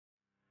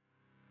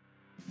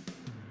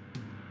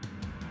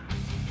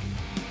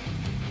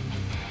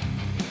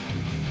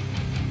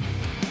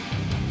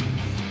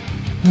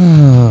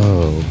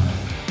Oh.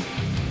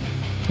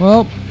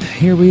 Well,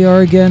 here we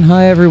are again.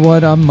 Hi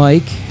everyone, I'm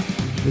Mike.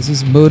 This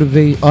is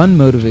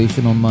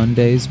Unmotivational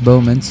Mondays,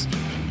 Moments.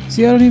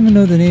 See, I don't even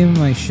know the name of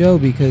my show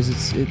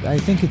because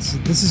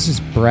this is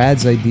just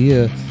Brad's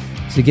idea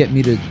to get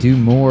me to do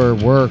more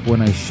work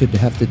when I should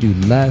have to do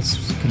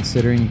less,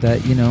 considering that,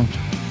 I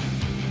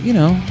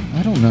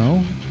don't know.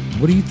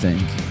 What do you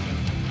think?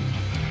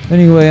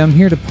 Anyway, I'm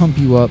here to pump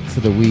you up for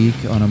the week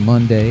on a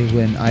Monday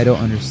when I don't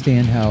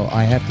understand how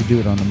I have to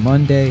do it on a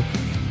Monday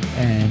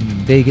and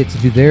they get to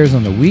do theirs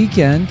on the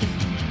weekend.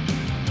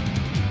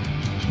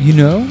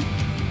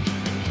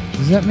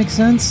 Does that make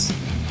sense?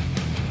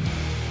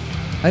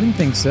 I didn't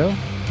think so.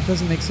 It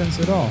doesn't make sense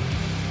at all.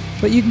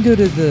 But you can go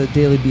to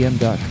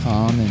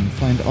thedailybm.com and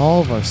find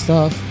all of our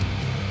stuff.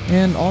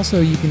 And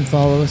also you can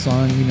follow us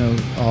on,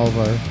 all of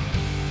our,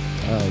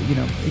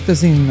 it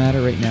doesn't even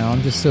matter right now.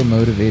 I'm just so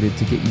motivated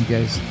to get you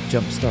guys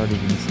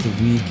jump-started into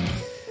the week.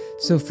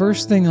 So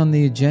first thing on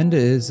the agenda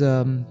is,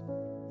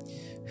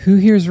 who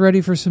here's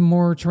ready for some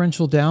more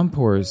torrential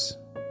downpours?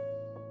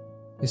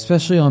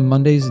 Especially on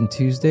Mondays and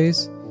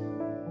Tuesdays.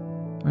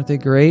 Aren't they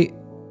great?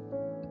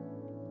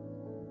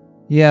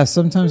 Yeah,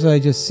 sometimes I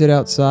just sit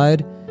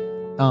outside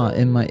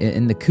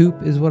in the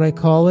coop is what I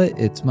call it.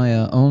 It's my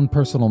own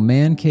personal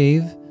man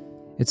cave.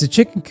 It's a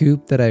chicken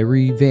coop that I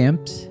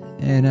revamped,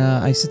 and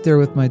I sit there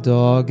with my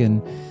dog,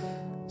 and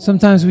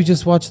sometimes we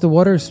just watch the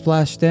water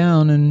splash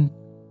down, and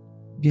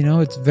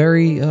it's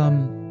very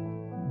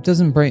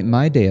doesn't brighten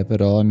my day up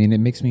at all. I mean, it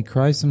makes me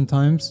cry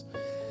sometimes,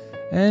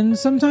 and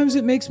sometimes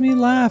it makes me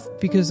laugh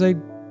because I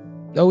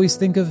always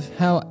think of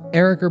how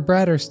Eric or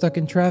Brad are stuck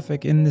in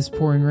traffic in this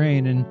pouring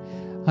rain, and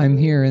I'm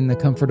here in the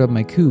comfort of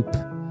my coop.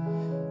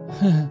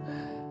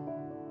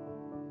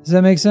 Does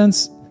that make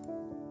sense?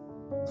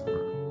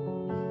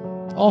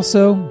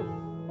 Also,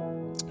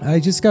 I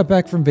just got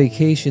back from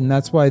vacation.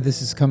 That's why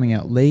this is coming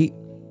out late.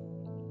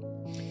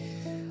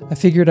 I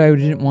figured I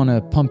didn't want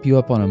to pump you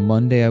up on a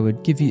Monday. I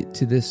would give you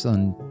to this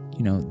on,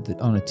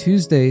 on a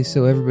Tuesday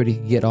so everybody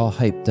could get all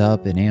hyped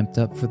up and amped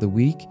up for the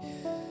week.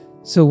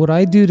 So what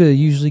I do to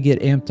usually get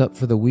amped up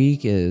for the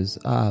week is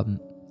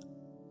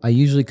I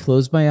usually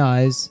close my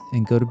eyes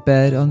and go to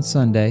bed on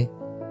Sunday.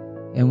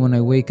 And when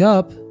I wake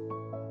up,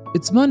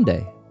 it's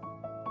Monday.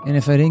 And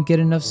if I didn't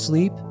get enough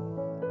sleep,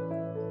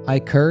 I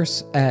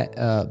curse at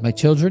my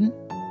children.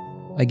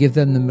 I give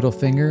them the middle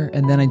finger,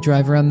 and then I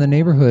drive around the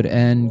neighborhood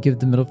and give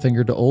the middle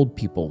finger to old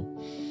people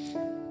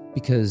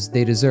because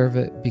they deserve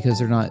it, because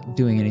they're not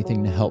doing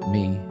anything to help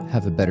me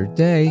have a better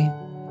day.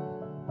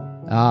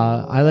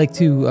 I like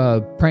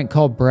to prank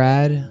call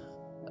Brad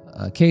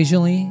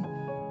occasionally,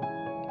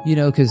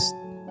 because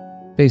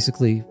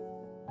basically,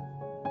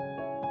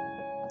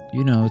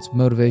 it's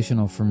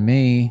motivational for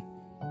me.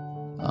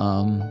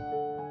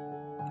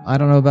 I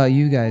don't know about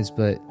you guys,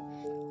 but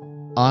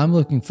I'm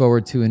looking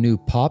forward to a new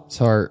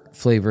Pop-Tart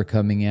flavor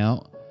coming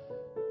out.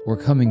 Or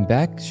coming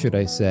back, should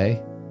I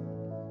say.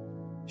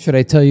 Should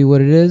I tell you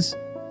what it is?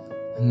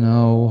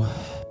 No,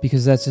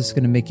 because that's just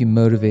going to make you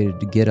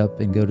motivated to get up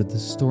and go to the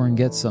store and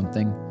get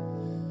something.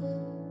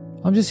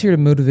 I'm just here to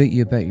motivate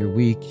you about your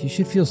week. You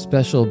should feel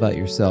special about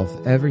yourself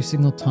every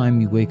single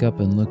time you wake up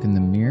and look in the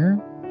mirror.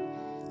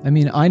 I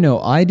mean, I know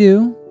I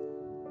do,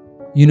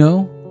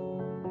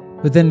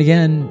 but then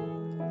again,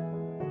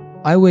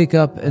 I wake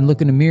up and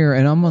look in the mirror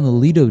and I'm on the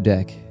Lido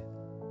deck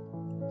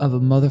of a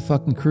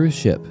motherfucking cruise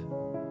ship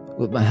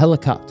with my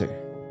helicopter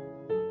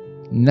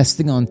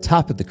nesting on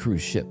top of the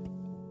cruise ship.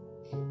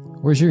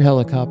 Where's your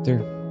helicopter?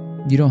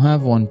 You don't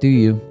have one, do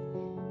you?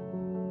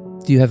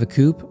 Do you have a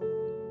coop?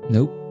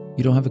 Nope,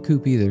 you don't have a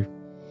coop either.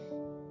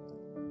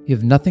 You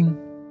have nothing?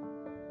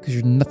 Because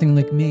you're nothing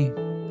like me.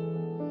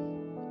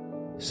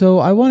 So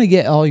I want to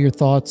get all your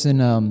thoughts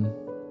in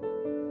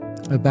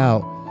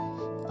about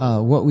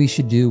what we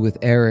should do with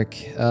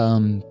Eric,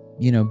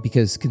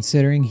 because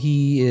considering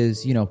he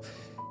is,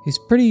 he's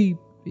pretty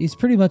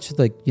much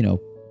like, the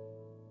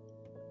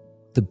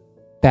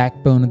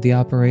backbone of the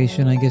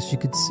operation, I guess you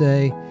could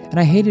say. And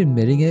I hate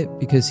admitting it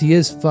because he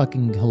is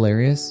fucking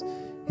hilarious.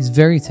 He's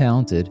very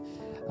talented.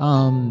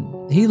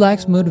 He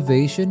lacks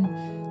motivation,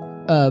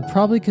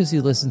 probably because he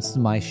listens to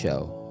my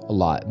show a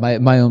lot,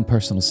 my own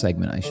personal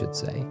segment, I should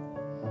say.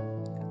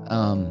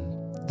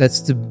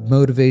 That's the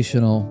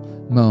Motivational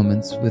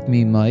Moments with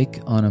me,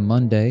 Mike, on a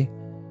Monday.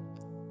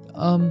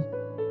 I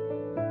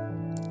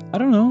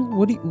don't know.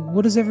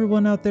 What does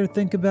everyone out there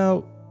think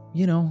about,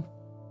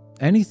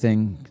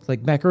 anything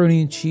like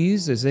macaroni and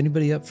cheese? Is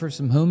anybody up for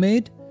some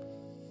homemade?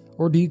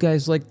 Or do you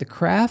guys like the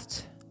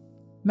Kraft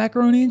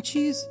macaroni and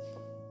cheese?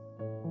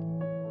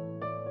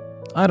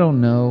 I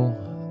don't know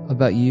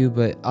about you,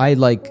 but I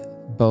like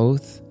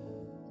both.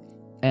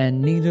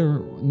 And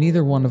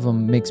neither one of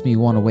them makes me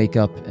want to wake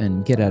up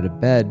and get out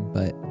of bed,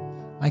 but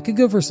I could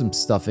go for some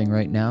stuffing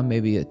right now,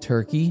 maybe a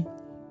turkey.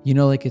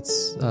 Like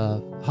it's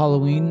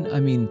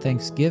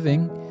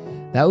Thanksgiving.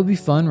 That would be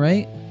fun,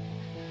 right?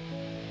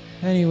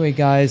 Anyway,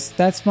 guys,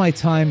 that's my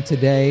time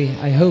today.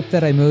 I hope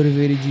that I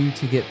motivated you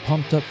to get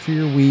pumped up for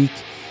your week.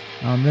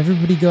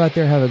 Everybody go out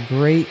there, have a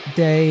great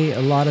day,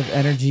 a lot of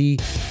energy.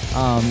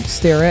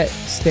 Stare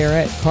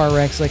at car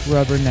wrecks like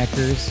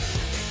rubberneckers.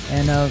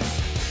 And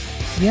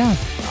yeah,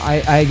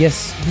 I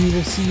guess we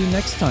will see you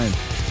next time.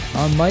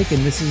 I'm Mike,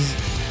 and this is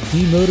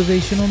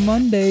Demotivational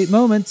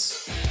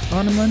Moments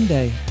on a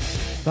Monday.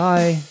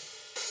 Bye.